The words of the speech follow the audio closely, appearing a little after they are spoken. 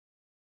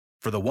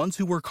For the ones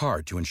who work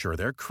hard to ensure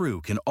their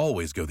crew can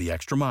always go the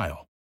extra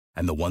mile,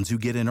 and the ones who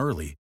get in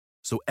early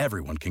so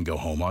everyone can go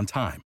home on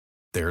time,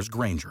 there's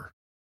Grainger,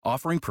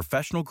 offering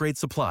professional-grade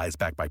supplies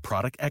backed by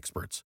product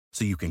experts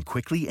so you can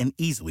quickly and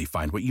easily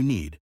find what you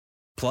need.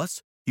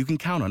 Plus, you can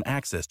count on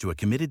access to a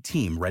committed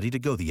team ready to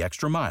go the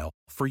extra mile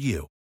for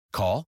you.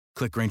 Call,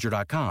 click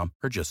Grainger.com,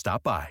 or just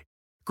stop by.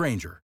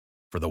 Grainger,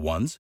 for the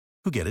ones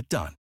who get it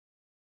done.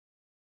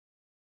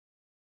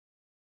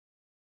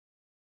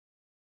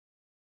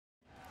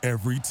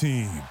 Every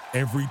team,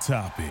 every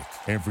topic,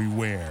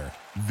 everywhere.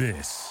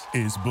 This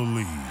is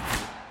Believe.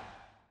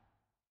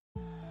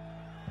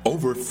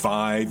 Over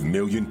 5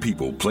 million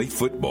people play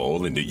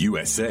football in the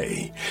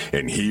USA,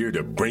 and here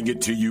to bring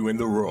it to you in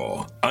the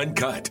raw,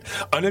 uncut,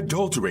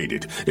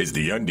 unadulterated is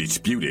the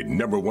undisputed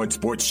 #1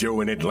 sports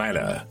show in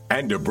Atlanta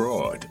and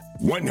abroad.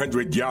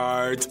 100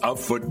 yards of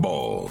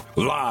football,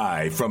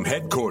 live from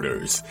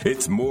headquarters.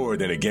 It's more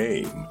than a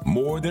game,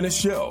 more than a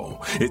show.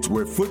 It's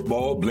where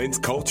football blends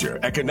culture,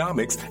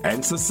 economics,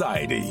 and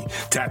society.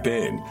 Tap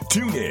in,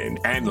 tune in,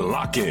 and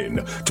lock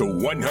in to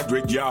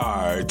 100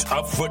 yards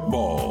of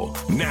football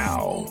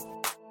now.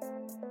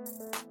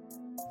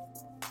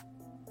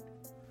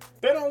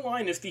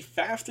 BetOnline is the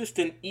fastest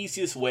and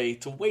easiest way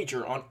to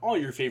wager on all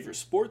your favorite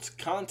sports,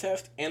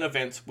 contests, and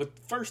events with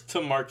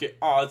first-to-market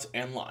odds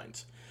and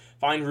lines.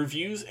 Find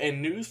reviews and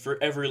news for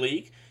every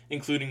league,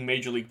 including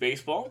Major League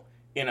Baseball,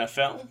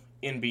 NFL,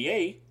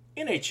 NBA,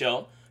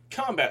 NHL,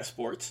 combat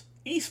sports,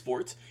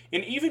 esports,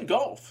 and even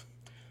golf.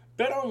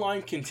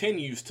 BetOnline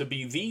continues to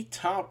be the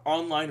top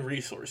online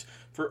resource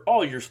for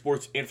all your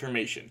sports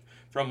information,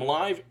 from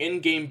live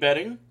in-game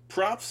betting,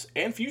 props,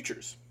 and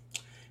futures.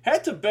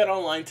 Head to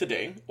BetOnline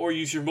today or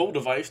use your mobile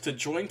device to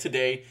join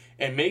today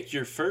and make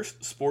your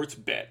first sports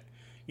bet.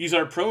 Use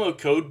our promo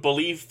code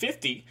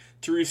BELIEVE50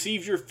 to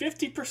receive your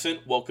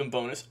 50% welcome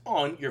bonus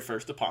on your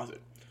first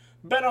deposit.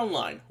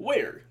 BetOnline,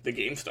 where the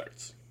game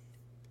starts.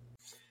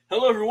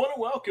 Hello everyone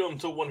and welcome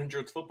to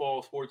 100th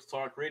Football Sports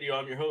Talk Radio.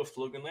 I'm your host,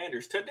 Logan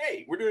Landers.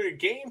 Today, we're doing a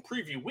game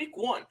preview, week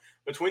 1,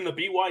 between the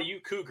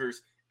BYU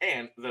Cougars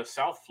and the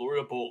South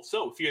Florida Bulls.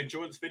 So, if you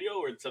enjoyed this video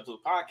or this episode of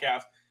the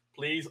podcast,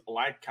 please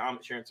like,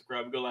 comment, share, and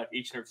subscribe. We go live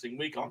each and every single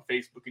week on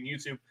Facebook and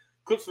YouTube.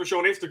 Clips for the show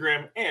on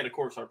Instagram, and of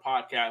course our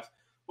podcast,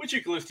 which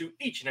you can listen to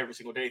each and every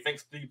single day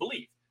thanks to the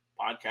Believe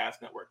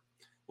Podcast Network.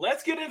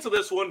 Let's get into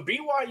this one.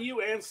 BYU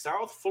and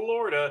South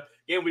Florida.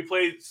 Again, we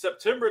played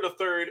September the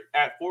 3rd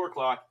at 4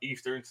 o'clock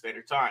Eastern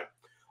Standard Time.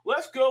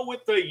 Let's go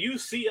with the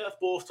UCF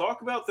Bulls.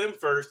 Talk about them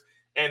first,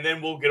 and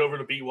then we'll get over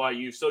to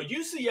BYU. So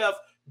UCF,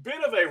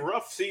 bit of a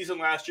rough season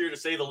last year, to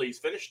say the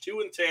least. Finished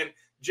 2-10.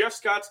 Jeff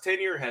Scott's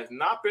tenure has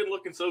not been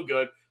looking so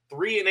good.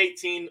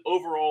 3-18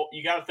 overall.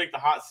 You got to think the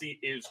hot seat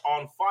is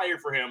on fire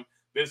for him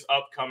this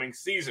upcoming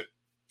season.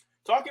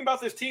 Talking about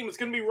this team, it's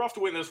going to be rough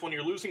to win this one.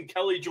 You're losing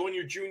Kelly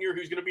Joyner Jr.,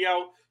 who's going to be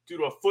out due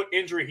to a foot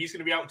injury. He's going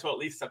to be out until at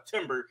least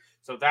September.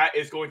 So that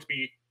is going to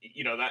be,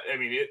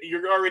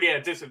 you're already at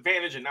a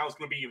disadvantage, and now it's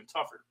going to be even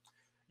tougher.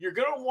 You're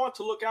going to want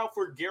to look out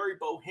for Gary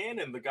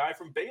Bohannon, the guy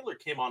from Baylor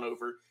came on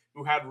over,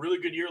 who had a really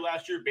good year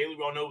last year. Baylor,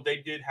 we all know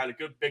they had a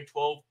good Big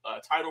 12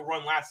 title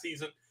run last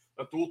season.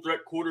 A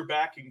dual-threat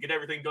quarterback who can get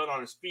everything done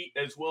on his feet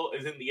as well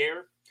as in the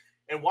air.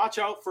 And watch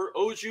out for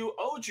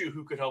Oju,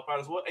 who could help out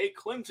as well, a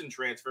Clemson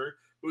transfer,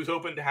 who's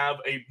hoping to have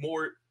a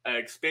more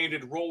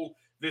expanded role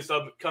this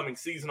upcoming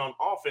season on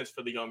offense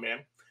for the young man.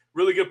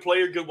 Really good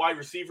player, good wide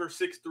receiver,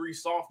 6'3"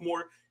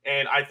 sophomore.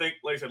 And I think,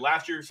 like I said,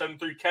 last year,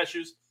 73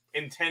 catches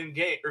in 10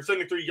 games, or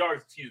 73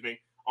 yards,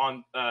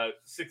 on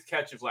 6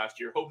 catches last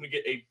year. Hoping to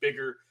get a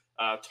bigger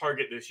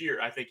target this year.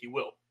 I think he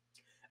will.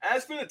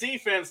 As for the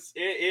defense,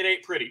 it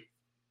ain't pretty.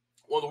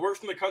 One of the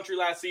worst in the country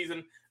last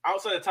season,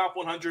 outside the top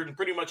 100 in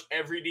pretty much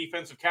every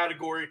defensive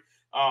category.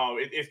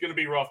 It's going to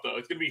be rough, though.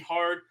 It's going to be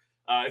hard.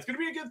 It's going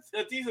to be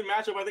a decent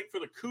matchup, I think, for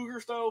the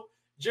Cougars, though,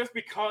 just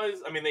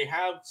because, they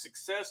have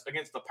success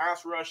against the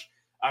pass rush.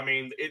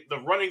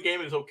 The running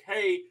game is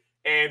okay,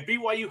 and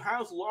BYU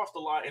has lost a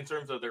lot in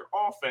terms of their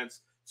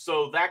offense,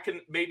 so that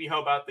can maybe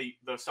help out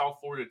the South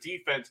Florida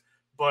defense.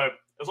 But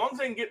as long as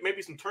they can get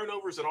maybe some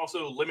turnovers and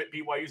also limit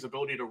BYU's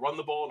ability to run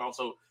the ball and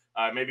also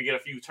maybe get a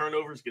few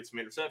turnovers, get some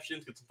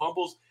interceptions, get some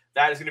fumbles,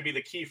 that is going to be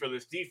the key for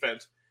this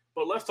defense.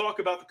 But let's talk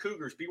about the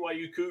Cougars.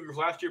 BYU Cougars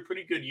last year,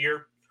 pretty good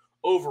year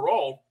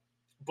overall,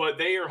 but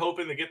they are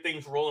hoping to get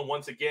things rolling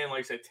once again. Like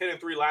I said,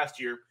 10-3 last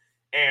year.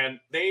 And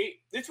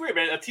it's weird,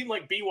 man. A team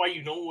like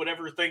BYU, no one would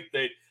ever think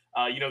that,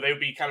 they would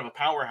be kind of a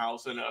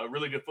powerhouse and a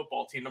really good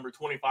football team, number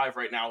 25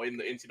 right now in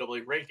the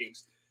NCAA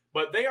rankings.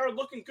 But they are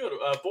looking good.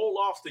 Bowl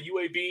loss to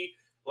UAB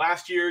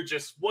last year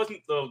just wasn't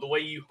the way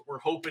you were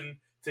hoping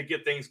to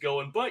get things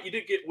going. But you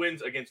did get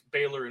wins against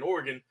Baylor and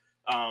Oregon.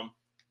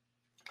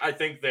 I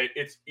think that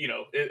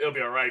it'll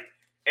be all right.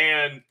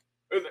 And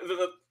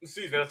the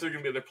season that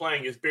they're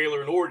playing is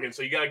Baylor and Oregon,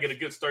 so you got to get a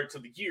good start to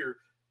the year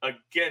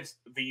against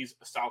these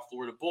South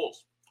Florida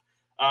Bulls.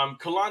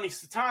 Kalani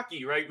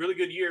Sitake, right? Really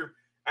good year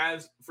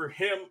as for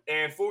him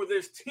and for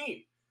this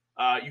team.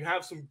 You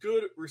have some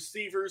good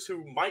receivers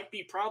who might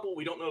be probable.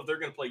 We don't know if they're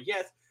going to play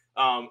yet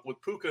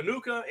with Puka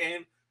Nuka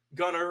and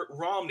Gunnar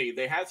Romney.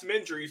 They had some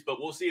injuries, but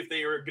we'll see if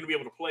they are going to be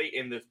able to play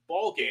in this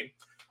ball game.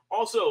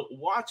 Also,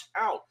 watch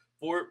out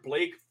for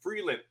Blake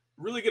Freeland.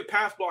 Really good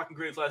pass blocking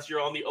grades last year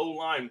on the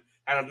O-line.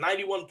 Had a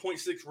 91.6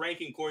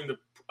 ranking according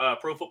to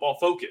Pro Football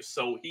Focus.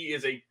 So he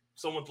is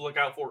someone to look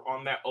out for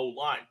on that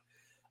O-line.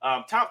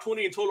 Top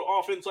 20 in total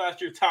offense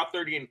last year, top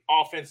 30 in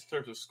offense in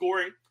terms of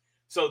scoring.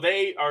 So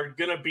they are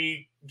going to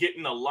be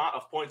getting a lot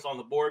of points on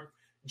the board.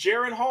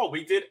 Jaren Hall,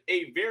 we did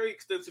a very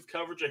extensive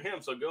coverage of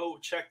him, so go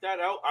check that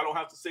out. I don't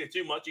have to say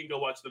too much. You can go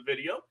watch the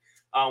video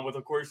with,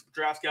 of course,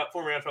 draft scout,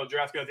 former NFL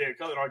draft scout Daniel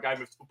Cullen, our guy,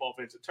 Mr. Football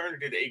Vincent Turner,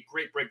 did a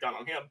great breakdown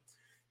on him.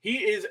 He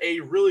is a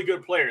really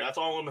good player. That's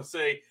all I'm going to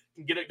say.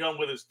 Can get it done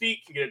with his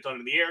feet, can get it done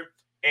in the air,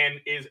 and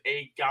is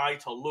a guy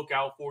to look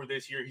out for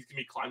this year. He's going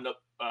to be climbing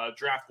up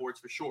draft boards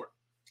for sure.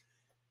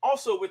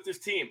 Also with this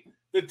team,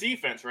 the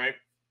defense, right?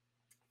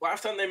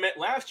 Last time they met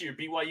last year,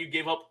 BYU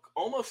gave up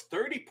almost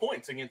 30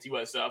 points against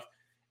USF,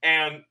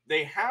 and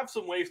they have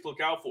some ways to look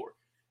out for.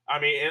 I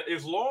mean,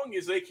 as long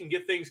as they can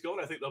get things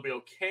going, I think they'll be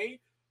okay.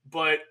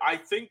 But I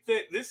think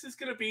that this is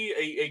going to be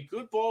a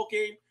good ball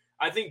game.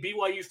 I think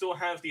BYU still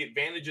has the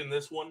advantage in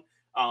this one.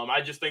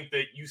 I just think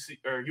that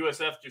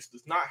USF just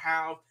does not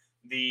have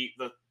the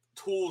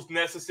tools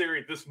necessary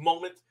at this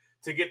moment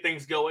to get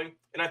things going.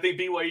 And I think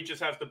BYU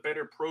just has the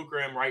better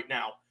program right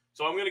now.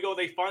 So I'm going to go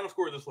with a final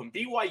score of this one.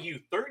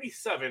 BYU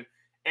 37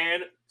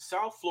 and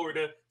South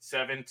Florida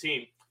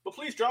 17. But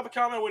please drop a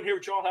comment. I want to hear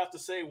what y'all have to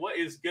say. What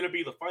is going to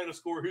be the final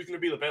score? Who's going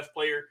to be the best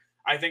player?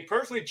 I think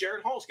personally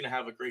Jaren Hall is going to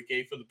have a great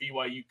game for the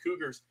BYU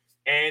Cougars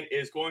and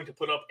is going to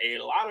put up a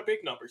lot of big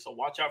numbers. So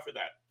watch out for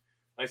that.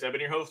 Like I said, I've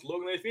been your host,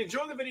 Logan Lee. If you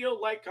enjoyed the video,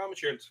 like, comment,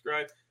 share, and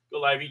subscribe. Go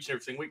live each and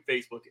every single week,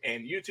 Facebook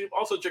and YouTube.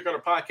 Also, check out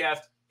our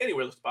podcast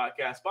anywhere there's a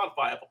podcast,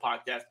 Spotify, Apple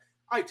Podcasts,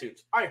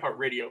 iTunes,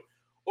 iHeartRadio,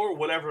 or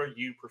whatever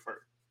you prefer.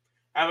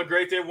 Have a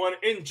great day, everyone.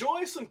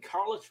 Enjoy some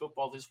college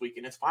football this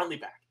weekend. It's finally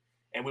back.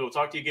 And we will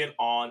talk to you again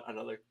on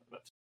another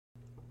episode.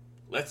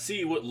 Let's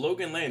see what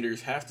Logan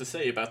Landers has to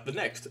say about the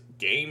next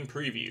game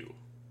preview.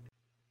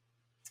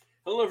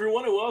 Hello,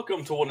 everyone, and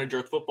welcome to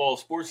 100 Football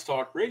Sports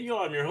Talk Radio.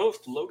 I'm your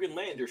host, Logan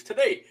Landers.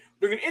 Today,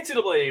 we're doing an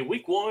NCAA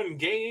Week 1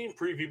 game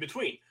preview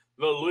between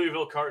the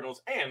Louisville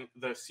Cardinals and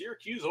the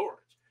Syracuse Orange.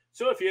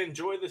 So if you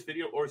enjoyed this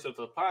video or so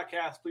to the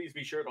podcast, please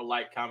be sure to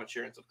like, comment,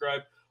 share, and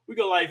subscribe. We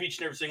go live each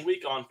and every single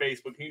week on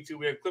Facebook and YouTube.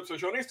 We have clips of the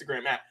show on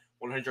Instagram at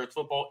 100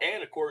 Football,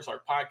 and, of course,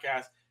 our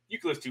podcast you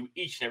can listen to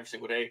each and every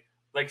single day,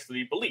 thanks to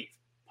the Believe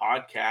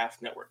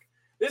Podcast Network.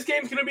 This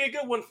game is going to be a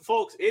good one,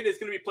 folks. It is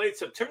going to be played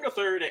September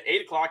 3rd at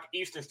 8 o'clock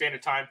Eastern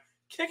Standard Time,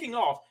 kicking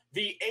off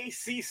the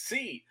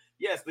ACC.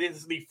 Yes, this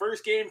is the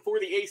first game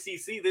for the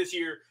ACC this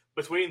year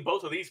between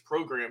both of these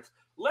programs.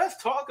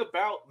 Let's talk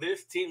about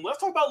this team. Let's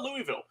talk about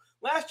Louisville.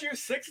 Last year,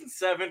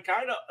 6-7,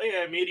 kind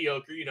of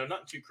mediocre,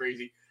 nothing too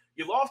crazy.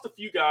 You lost a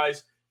few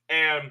guys,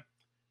 and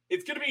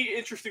it's going to be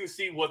interesting to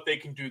see what they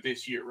can do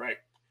this year, right?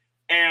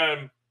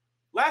 And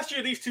last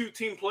year, these two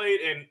teams played,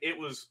 and it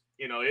was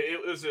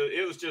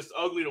just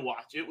ugly to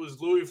watch. It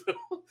was Louisville,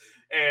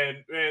 and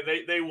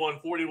they won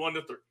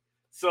 41-3.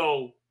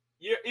 So,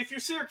 yeah, if you're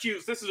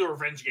Syracuse, this is a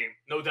revenge game,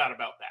 no doubt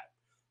about that.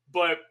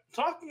 But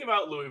talking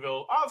about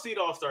Louisville, obviously it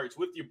all starts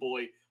with your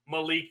boy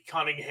Malik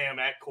Cunningham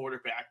at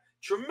quarterback.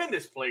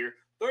 Tremendous player,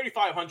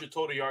 3,500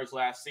 total yards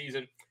last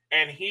season,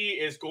 and he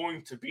is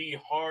going to be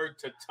hard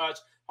to touch,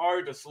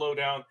 hard to slow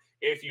down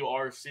if you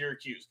are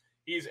Syracuse.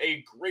 He's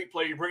a great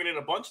player. You're bringing in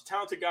a bunch of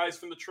talented guys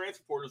from the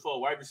transfer portal as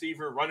well, wide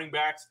receiver, running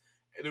backs,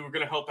 who are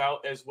going to help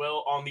out as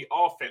well on the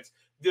offense.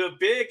 The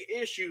big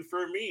issue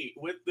for me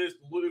with this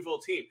Louisville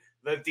team,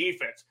 the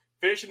defense,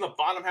 finishing the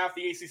bottom half of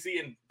the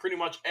ACC in pretty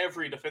much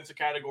every defensive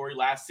category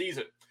last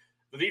season.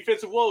 The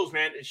defensive woes,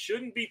 man, it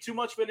shouldn't be too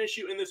much of an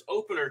issue in this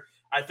opener.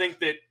 I think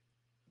that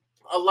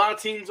a lot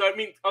of teams,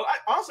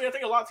 honestly, I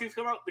think a lot of teams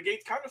come out the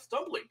gates kind of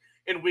stumbling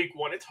in week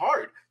 1. It's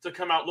hard to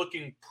come out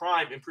looking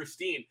prime and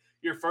pristine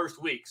your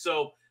first week.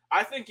 So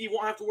I think you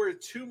won't have to worry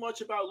too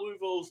much about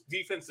Louisville's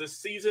defense this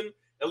season,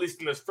 at least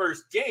in this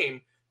first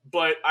game.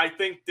 But I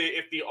think that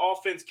if the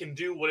offense can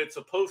do what it's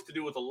supposed to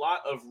do with a lot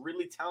of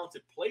really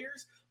talented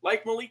players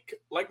like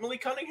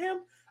Malik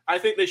Cunningham, I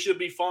think they should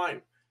be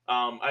fine.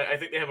 I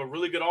think they have a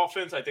really good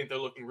offense. I think they're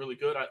looking really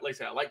good. Like I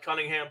said, I like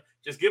Cunningham.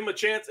 Just give him a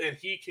chance, and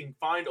he can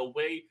find a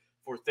way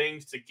for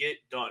things to get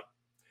done.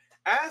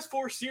 As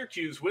for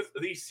Syracuse, with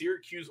the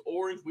Syracuse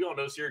Orange, we all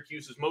know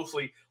Syracuse is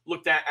mostly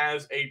looked at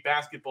as a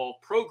basketball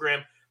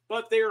program,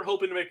 but they are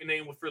hoping to make a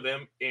name for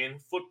them in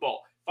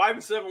football.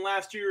 5-7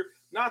 last year,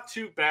 not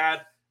too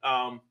bad.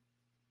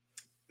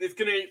 It's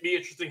going to be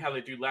interesting how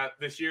they do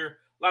this year.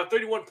 Allowed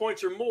 31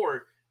 points or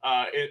more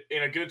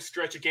in a good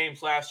stretch of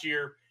games last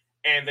year,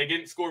 and they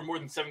didn't score more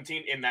than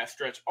 17 in that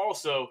stretch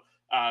also,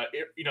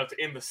 to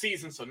end the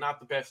season, so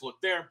not the best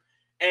look there.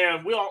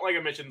 And we all, like I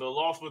mentioned, the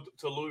loss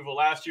to Louisville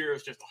last year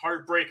is just a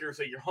heartbreaker,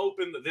 so you're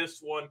hoping that this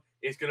one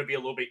is going to be a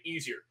little bit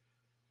easier.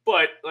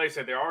 But, like I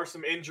said, there are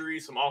some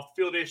injuries, some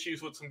off-field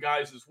issues with some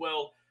guys as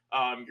well.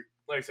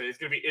 Like I said, it's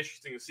going to be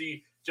interesting to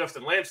see.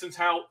 Justin Lamson's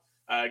out.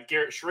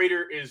 Garrett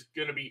Schrader is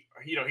going to be,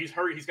 he's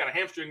hurt. He's got a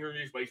hamstring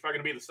injury, but he's probably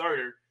going to be the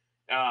starter.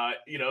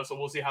 So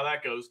we'll see how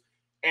that goes.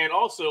 And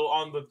also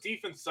on the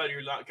defense side,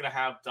 you're not going to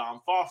have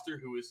Dom Foster,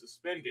 who is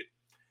suspended.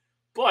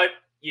 But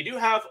you do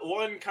have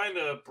one kind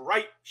of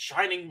bright,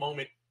 shining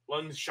moment,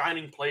 one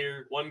shining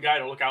player, one guy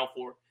to look out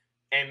for,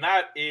 and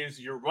that is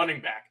your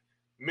running back,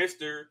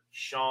 Mr.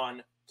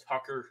 Sean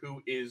Tucker,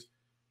 who is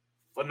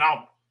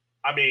phenomenal.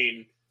 I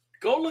mean,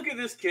 go look at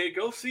this kid.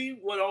 Go see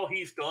what all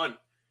he's done.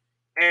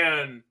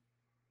 And,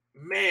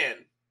 man,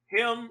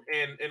 him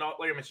and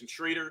like I mentioned,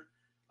 Schrader,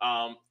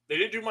 they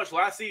didn't do much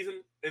last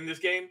season in this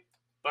game,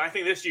 but I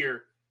think this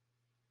year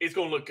it's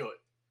going to look good.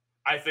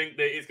 I think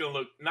that it's going to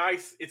look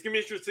nice. It's going to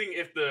be interesting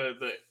if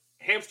the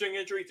hamstring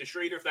injury to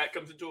Schrader, if that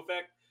comes into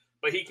effect,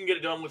 but he can get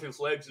it done with his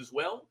legs as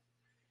well.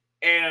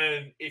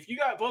 And if you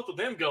got both of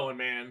them going,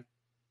 man,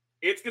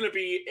 it's going to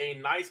be a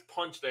nice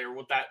punch there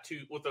with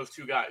those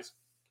two guys.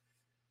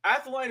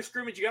 At the line of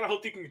scrimmage, you got to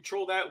hope you can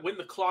control that, win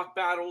the clock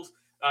battles,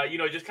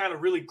 just kind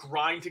of really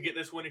grind to get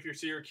this win if you're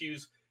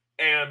Syracuse.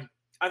 And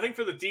I think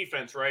for the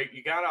defense, right,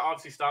 you got to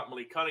obviously stop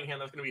Malik Cunningham.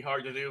 That's going to be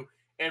hard to do.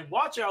 And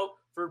watch out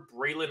for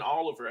Braylon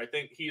Oliver. I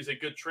think he's a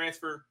good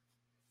transfer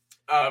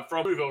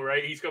from Louisville,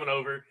 right? He's coming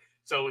over.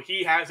 So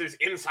he has his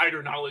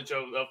insider knowledge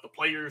of the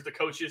players, the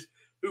coaches,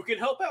 who can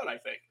help out, I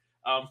think.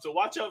 So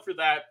watch out for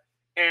that.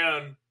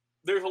 And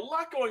there's a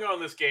lot going on in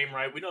this game,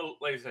 right? We know,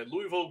 like I said,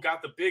 Louisville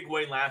got the big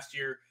win last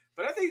year,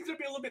 but I think it's going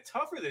to be a little bit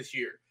tougher this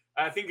year.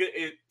 I think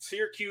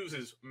Syracuse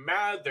is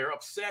mad. They're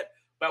upset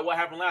about what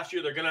happened last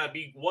year. They're going to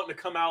be wanting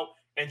to come out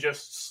and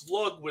just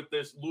slug with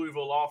this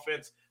Louisville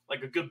offense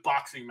like a good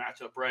boxing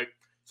matchup, right?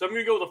 So I'm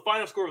going to go with the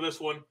final score of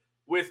this one,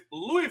 with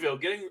Louisville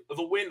getting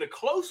the win, the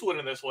close win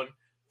in this one,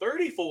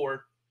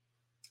 34,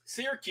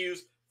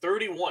 Syracuse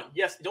 31.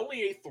 Yes, it's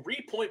only a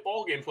 3-point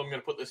ball game, so I'm going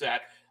to put this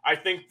at. I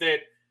think that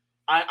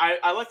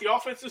I like the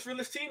offenses for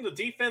this team. The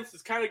defense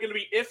is kind of going to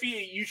be iffy.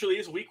 It usually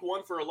is week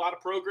one for a lot of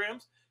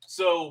programs.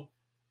 So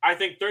I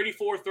think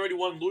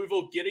 34-31,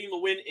 Louisville getting the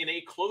win in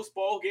a close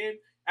ball game.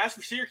 As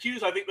for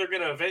Syracuse, I think they're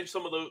going to avenge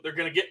some of those. They're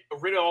going to get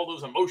rid of all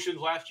those emotions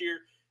last year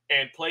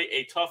and play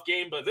a tough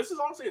game. But this is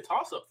honestly a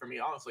toss-up for me,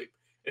 honestly.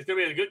 It's going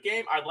to be a good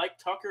game. I like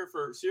Tucker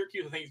for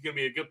Syracuse. I think he's going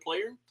to be a good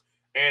player.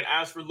 And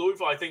as for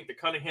Louisville, I think the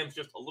Cunningham's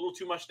just a little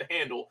too much to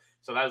handle.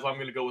 So that is why I'm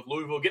going to go with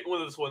Louisville getting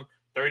with this one,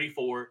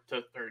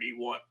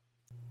 34-31.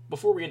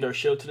 Before we end our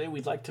show today,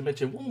 we'd like to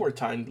mention one more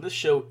time, this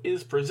show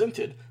is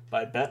presented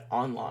by Bet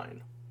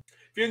Online.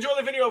 If you enjoyed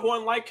the video,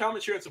 everyone, like,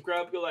 comment, share, and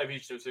subscribe. Go live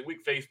each Thursday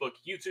week, Facebook,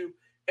 YouTube,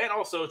 and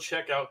also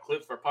check out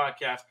clips for our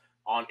podcast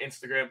on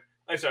Instagram.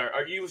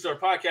 Use our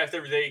podcast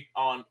every day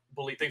on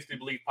Thanks to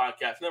Believe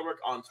Podcast Network,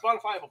 on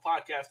Spotify, Apple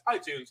Podcasts,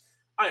 iTunes,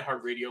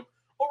 iHeartRadio,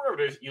 or wherever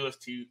it is you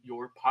listen to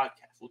your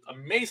podcast. With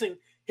amazing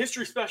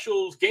history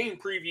specials, game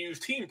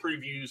previews, team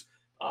previews,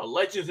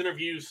 legends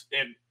interviews,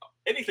 and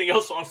anything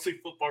else honestly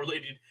football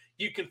related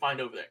you can find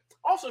over there.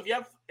 Also, if you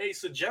have a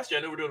suggestion,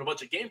 I know we're doing a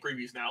bunch of game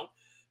previews now,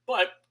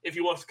 but if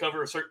you want us to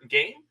cover a certain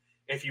game,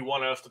 if you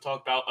want us to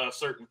talk about a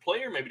certain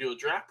player, maybe do a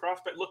draft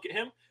prospect, look at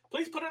him,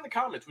 please put it in the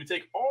comments. We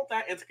take all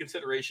that into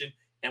consideration,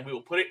 and we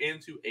will put it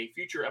into a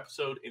future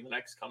episode in the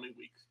next coming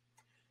weeks.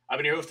 I've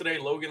been your host today,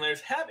 Logan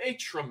Landers. Have a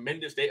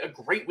tremendous day, a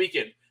great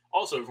weekend.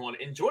 Also, everyone,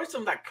 enjoy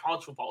some of that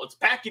college football. It's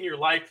back in your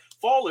life.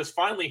 Fall is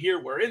finally here.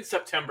 We're in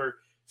September,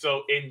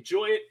 so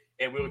enjoy it,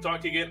 and we will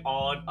talk to you again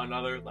on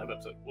another live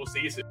episode. We'll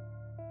see you soon.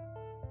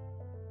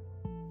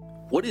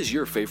 What is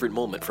your favorite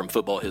moment from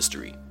football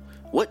history?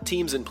 What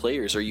teams and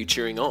players are you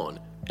cheering on?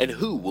 And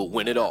who will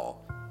win it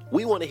all?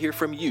 We want to hear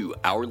from you,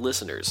 our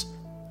listeners.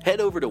 Head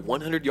over to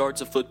 100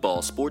 Yards of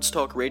Football Sports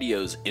Talk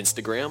Radio's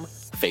Instagram,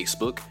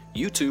 Facebook,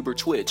 YouTube, or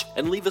Twitch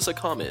and leave us a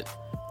comment.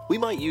 We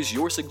might use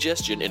your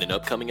suggestion in an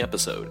upcoming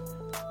episode.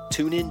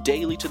 Tune in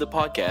daily to the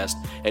podcast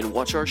and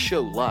watch our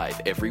show live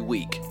every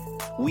week.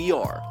 We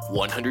are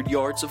 100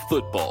 Yards of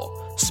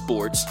Football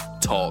Sports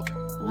Talk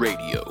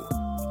Radio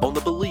on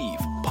the Believe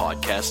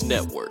Podcast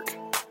Network.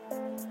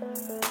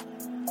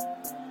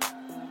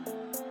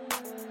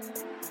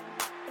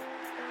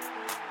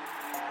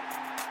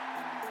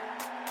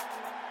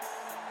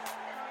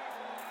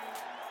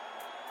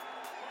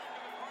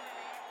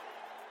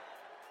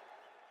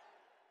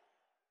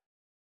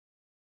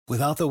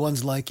 Without the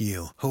ones like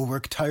you, who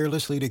work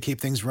tirelessly to keep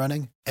things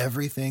running,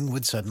 everything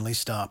would suddenly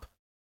stop.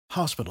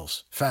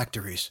 Hospitals,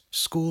 factories,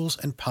 schools,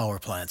 and power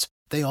plants,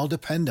 they all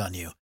depend on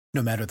you.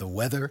 No matter the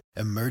weather,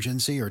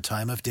 emergency, or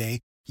time of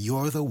day,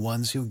 you're the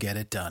ones who get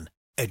it done.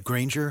 At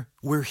Grainger,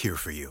 we're here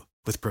for you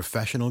with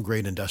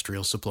professional-grade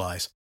industrial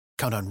supplies.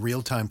 Count on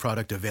real-time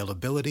product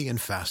availability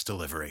and fast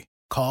delivery.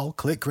 Call,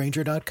 click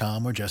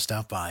Grainger.com, or just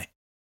stop by.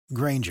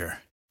 Grainger,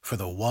 for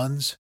the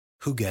ones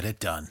who get it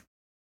done.